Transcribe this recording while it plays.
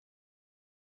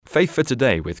Faith for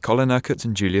Today with Colin Urquhart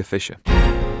and Julia Fisher.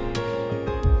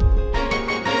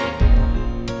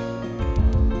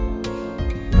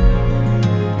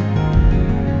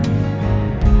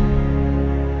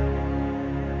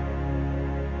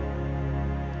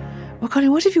 Well,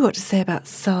 Colin, what have you got to say about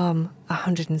Psalm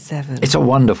 107? It's a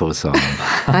wonderful psalm.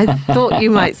 I thought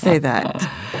you might say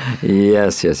that.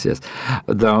 Yes.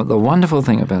 The wonderful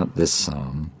thing about this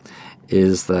psalm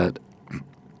is that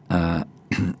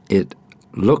it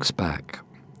looks back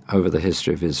over the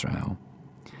history of Israel.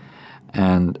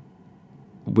 And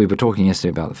we were talking yesterday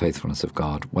about the faithfulness of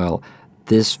God. Well,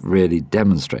 this really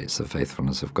demonstrates the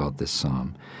faithfulness of God, this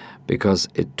psalm, because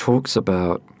it talks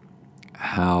about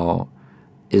how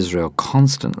Israel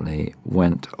constantly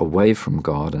went away from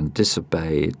God and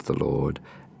disobeyed the Lord,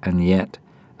 and yet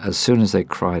as soon as they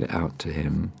cried out to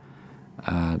him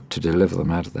to deliver them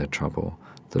out of their trouble,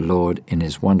 the Lord, in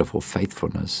his wonderful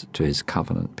faithfulness to his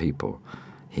covenant people,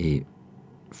 he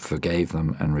forgave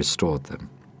them and restored them.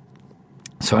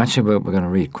 So actually we're going to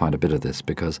read quite a bit of this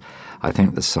because I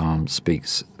think the psalm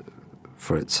speaks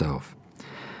for itself.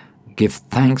 Give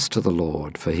thanks to the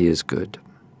Lord, for he is good.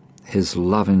 His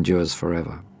love endures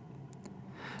forever.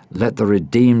 Let the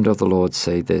redeemed of the Lord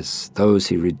say this, those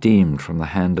he redeemed from the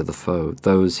hand of the foe,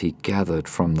 those he gathered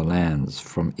from the lands,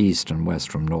 from east and west,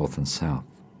 from north and south.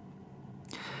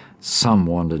 Some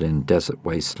wandered in desert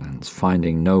wastelands,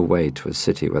 finding no way to a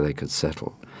city where they could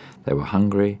settle. They were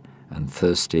hungry and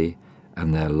thirsty,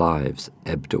 and their lives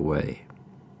ebbed away.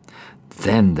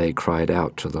 Then they cried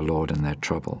out to the Lord in their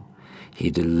trouble.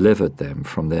 He delivered them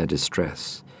from their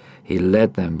distress. He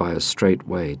led them by a straight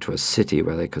way to a city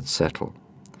where they could settle.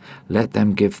 Let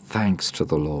them give thanks to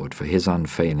the Lord for his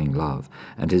unfailing love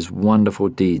and his wonderful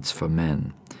deeds for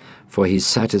men. For he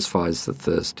satisfies the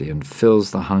thirsty and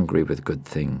fills the hungry with good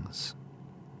things.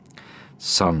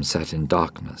 Some sat in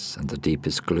darkness and the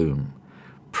deepest gloom,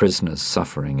 prisoners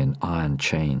suffering in iron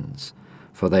chains,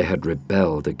 for they had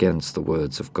rebelled against the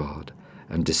words of God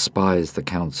and despised the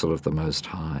counsel of the Most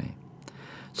High.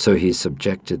 So he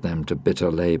subjected them to bitter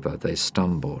labor. They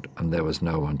stumbled, and there was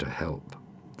no one to help.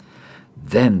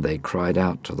 Then they cried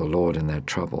out to the Lord in their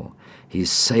trouble. He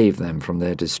saved them from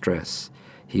their distress.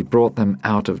 He brought them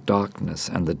out of darkness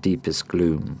and the deepest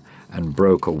gloom, and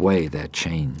broke away their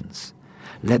chains.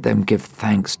 Let them give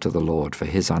thanks to the Lord for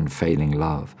his unfailing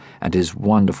love and his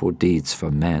wonderful deeds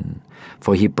for men.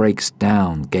 For he breaks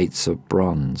down gates of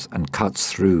bronze and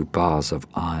cuts through bars of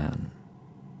iron.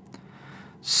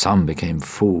 Some became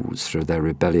fools through their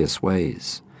rebellious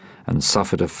ways, and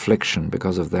suffered affliction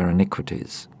because of their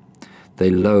iniquities. They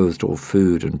loathed all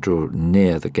food and drew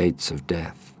near the gates of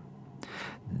death.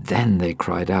 Then they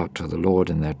cried out to the Lord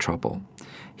in their trouble.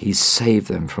 He saved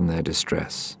them from their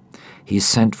distress. He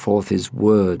sent forth his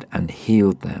word and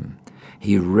healed them.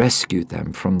 He rescued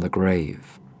them from the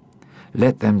grave.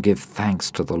 Let them give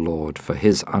thanks to the Lord for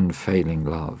his unfailing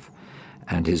love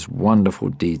and his wonderful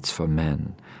deeds for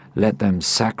men. Let them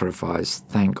sacrifice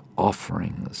thank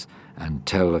offerings and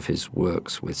tell of his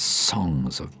works with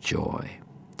songs of joy.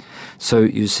 So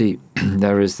you see,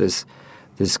 there is this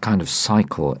kind of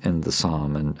cycle in the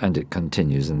psalm, and it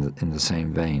continues in the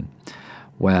same vein,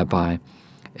 whereby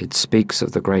it speaks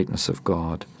of the greatness of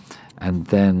God and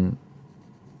then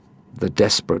the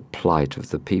desperate plight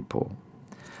of the people.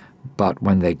 But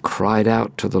when they cried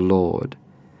out to the Lord,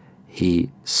 he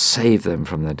saved them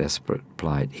from their desperate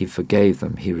plight. He forgave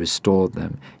them. He restored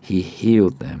them. He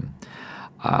healed them.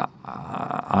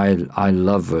 I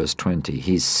love verse 20.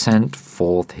 He sent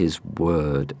forth his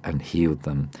word and healed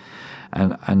them.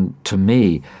 And to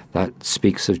me, that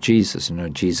speaks of Jesus. You know,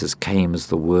 Jesus came as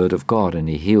the Word of God, and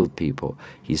he healed people.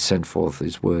 He sent forth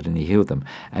his word, and he healed them.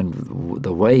 And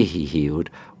the way he healed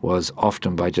was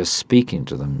often by just speaking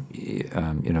to them.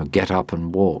 Get up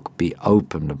and walk, be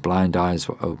open. The blind eyes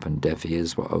were open, deaf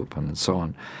ears were open, and so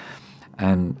on.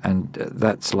 And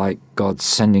that's like God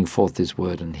sending forth his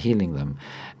word and healing them.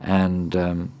 And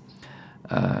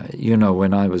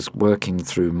when I was working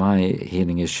through my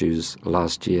healing issues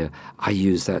last year, I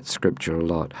used that scripture a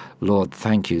lot. Lord,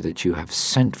 thank you that you have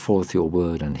sent forth your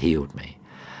word and healed me.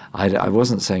 I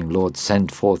wasn't saying, Lord,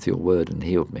 send forth your word and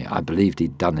healed me. I believed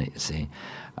he'd done it, you see.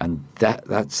 And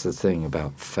that's the thing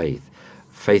about faith.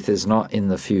 Faith is not in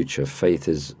the future. Faith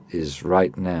is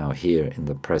right now, here in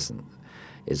the present.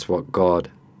 It's what God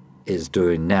is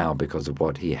doing now because of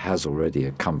what he has already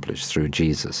accomplished through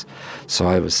Jesus. So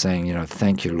I was saying,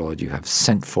 thank you, Lord, you have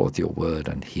sent forth your word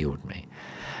and healed me.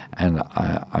 And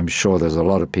I'm sure there's a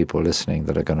lot of people listening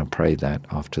that are going to pray that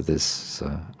after this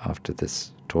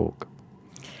talk.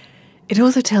 It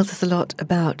also tells us a lot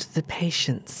about the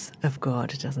patience of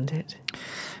God, doesn't it?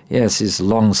 Yes, he's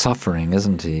long-suffering,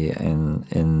 isn't he,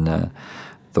 in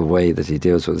the way that he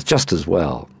deals with it, just as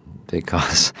well,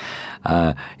 because,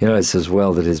 it's as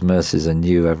well that his mercies are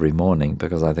new every morning,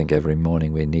 because I think every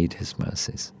morning we need his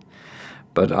mercies.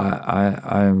 But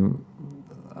I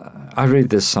read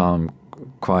this psalm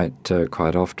quite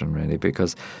often, really,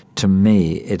 because to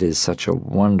me it is such a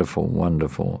wonderful,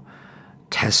 wonderful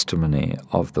testimony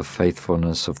of the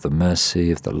faithfulness, of the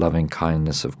mercy, of the loving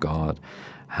kindness of God,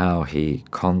 how he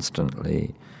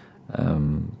constantly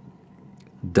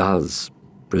does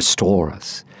restore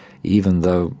us, even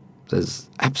though there's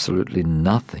absolutely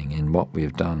nothing in what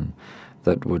we've done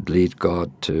that would lead God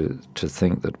to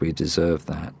think that we deserve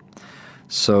that.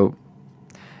 So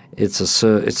it's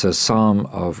a psalm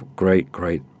of great,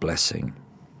 great blessing.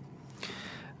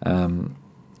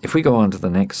 If we go on to the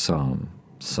next psalm,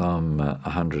 Psalm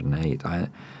 108,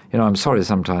 I'm sorry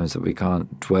sometimes that we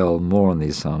can't dwell more on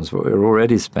these psalms, but we're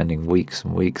already spending weeks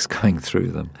and weeks going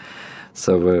through them.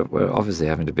 So we're obviously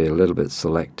having to be a little bit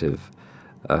selective,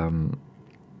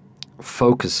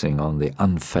 focusing on the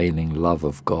unfailing love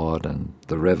of God and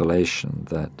the revelation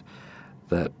that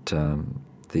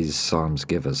these psalms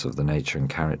give us of the nature and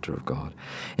character of God.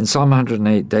 In Psalm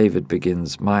 108, David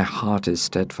begins, "My heart is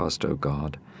steadfast, O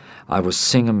God. I will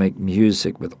sing and make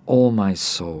music with all my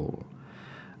soul."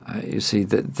 You see,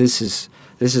 that this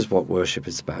is what worship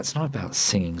is about. It's not about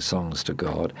singing songs to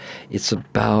God. It's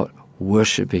about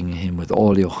worshiping him with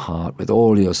all your heart, with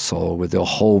all your soul, with your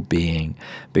whole being,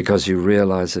 because you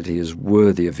realize that he is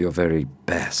worthy of your very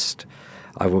best.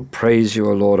 "I will praise you,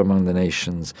 O Lord, among the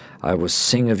nations. I will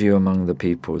sing of you among the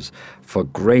peoples. For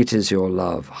great is your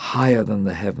love, higher than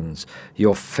the heavens.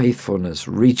 Your faithfulness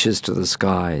reaches to the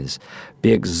skies.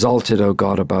 Be exalted, O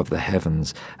God, above the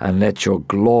heavens, and let your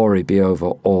glory be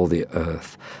over all the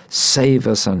earth. Save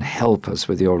us and help us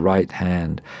with your right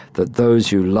hand, that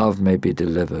those you love may be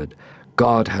delivered.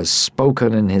 God has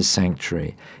spoken in his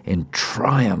sanctuary in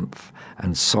triumph."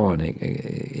 And so on.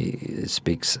 He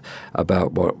speaks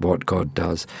about what God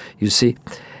does. You see,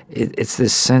 it's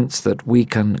this sense that we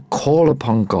can call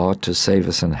upon God to save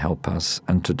us and help us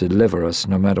and to deliver us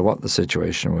no matter what the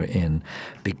situation we're in,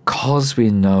 because we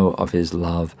know of his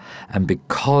love and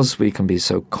because we can be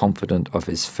so confident of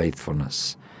his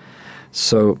faithfulness.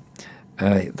 So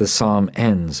the psalm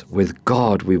ends, "With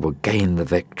God we will gain the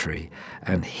victory,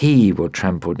 and he will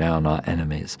trample down our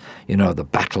enemies." The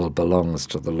battle belongs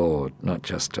to the Lord, not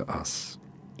just to us.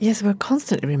 Yes, we're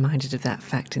constantly reminded of that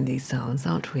fact in these psalms,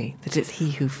 aren't we? That it's he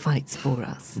who fights for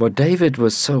us. Well, David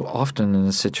was so often in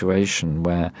a situation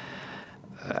where,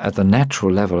 at the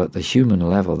natural level, at the human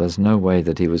level, there's no way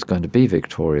that he was going to be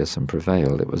victorious and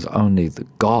prevail. It was only the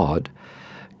God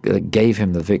that gave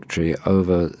him the victory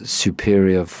over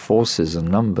superior forces and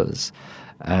numbers.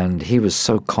 And he was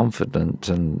so confident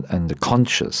and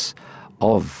conscious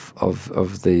of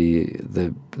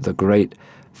the great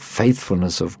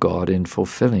faithfulness of God in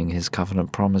fulfilling his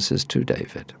covenant promises to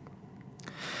David.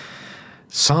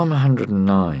 Psalm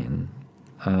 109,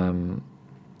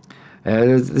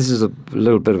 this is a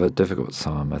little bit of a difficult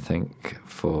psalm, I think,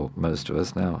 for most of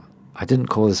us. Now, I didn't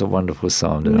call this a wonderful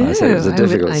psalm, did I? I said it was a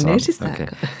difficult psalm. I noticed that.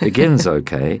 Okay. Begins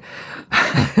okay.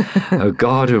 "O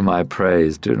God, whom I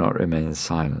praise, do not remain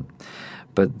silent."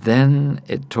 But then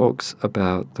it talks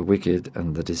about the wicked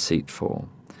and the deceitful.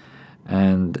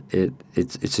 And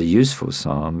it's a useful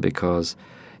psalm because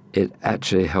it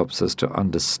actually helps us to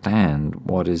understand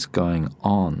what is going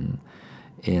on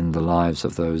in the lives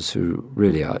of those who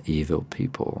really are evil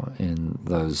people, in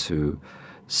those who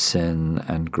sin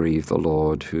and grieve the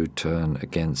Lord, who turn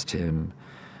against him,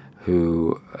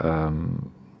 who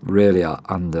really are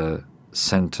under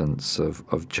sentence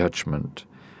of judgment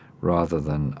rather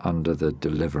than under the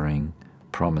delivering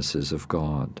promises of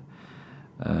God.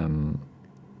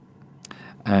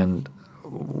 And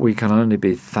we can only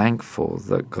be thankful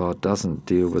that God doesn't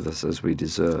deal with us as we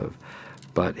deserve,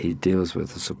 but he deals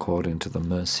with us according to the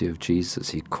mercy of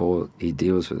Jesus. He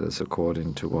deals with us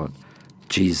according to what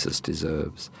Jesus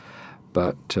deserves.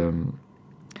 But,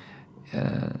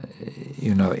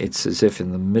 it's as if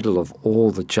in the middle of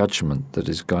all the judgment that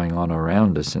is going on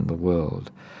around us in the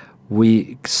world,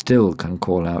 we still can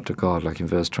call out to God, like in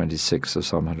verse 26 of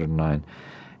Psalm 109,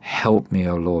 "Help me,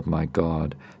 O Lord my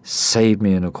God, save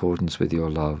me in accordance with your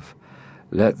love.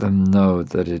 Let them know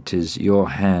that it is your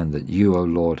hand, that you, O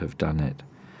Lord, have done it.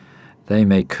 They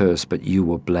may curse, but you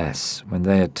will bless. When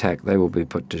they attack, they will be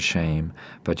put to shame,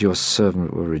 but your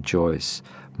servant will rejoice.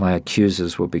 My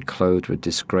accusers will be clothed with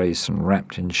disgrace and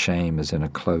wrapped in shame as in a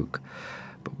cloak.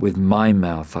 But with my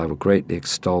mouth I will greatly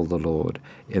extol the Lord.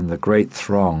 In the great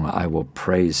throng I will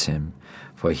praise him.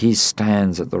 For he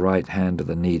stands at the right hand of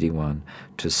the needy one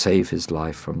to save his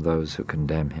life from those who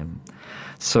condemn him.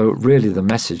 So really the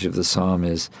message of the psalm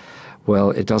is, well,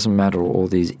 it doesn't matter all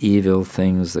these evil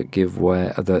things that give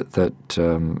way, that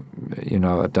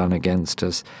are done against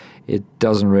us. It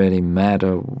doesn't really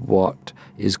matter what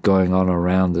is going on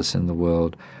around us in the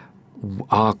world.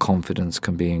 Our confidence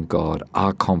can be in God.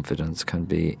 Our confidence can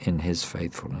be in his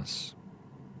faithfulness.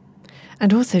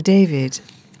 And also David,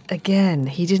 again,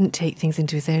 he didn't take things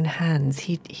into his own hands.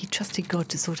 He trusted God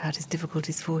to sort out his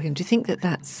difficulties for him. Do you think that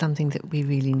that's something that we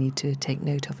really need to take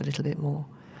note of a little bit more?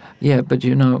 Yeah, but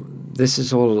this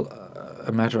is all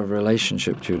a matter of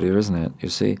relationship, Julia, isn't it? You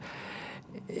see,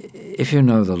 if you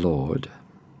know the Lord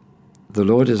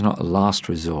is not a last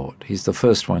resort. He's the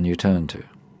first one you turn to.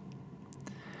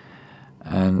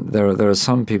 And there are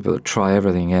some people that try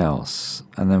everything else,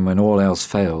 and then when all else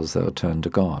fails, they'll turn to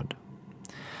God.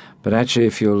 But actually,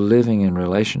 if you're living in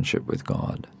relationship with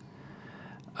God,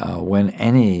 when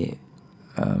any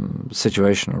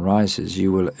situation arises,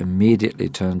 you will immediately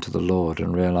turn to the Lord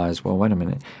and realize, well, wait a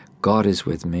minute, God is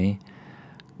with me.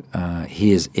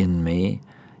 He is in me.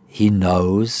 He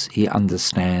knows. He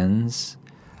understands.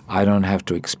 I don't have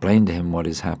to explain to him what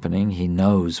is happening. He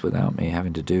knows without me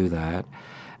having to do that.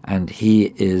 And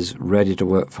he is ready to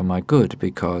work for my good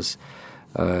because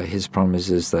his promise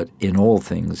is that in all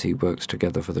things he works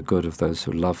together for the good of those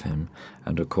who love him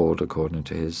and are called according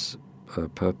to his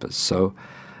purpose. So,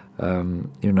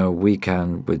 we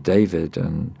can, with David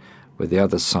and with the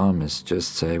other psalmists,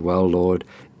 just say, well, Lord,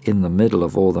 in the middle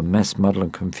of all the mess, muddle,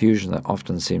 and confusion that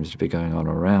often seems to be going on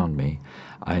around me,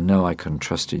 I know I can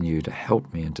trust in you to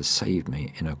help me and to save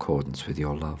me in accordance with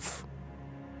your love.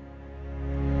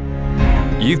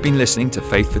 You've been listening to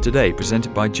Faith for Today,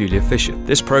 presented by Julia Fisher.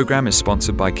 This program is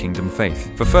sponsored by Kingdom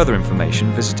Faith. For further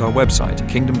information, visit our website,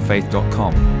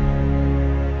 kingdomfaith.com.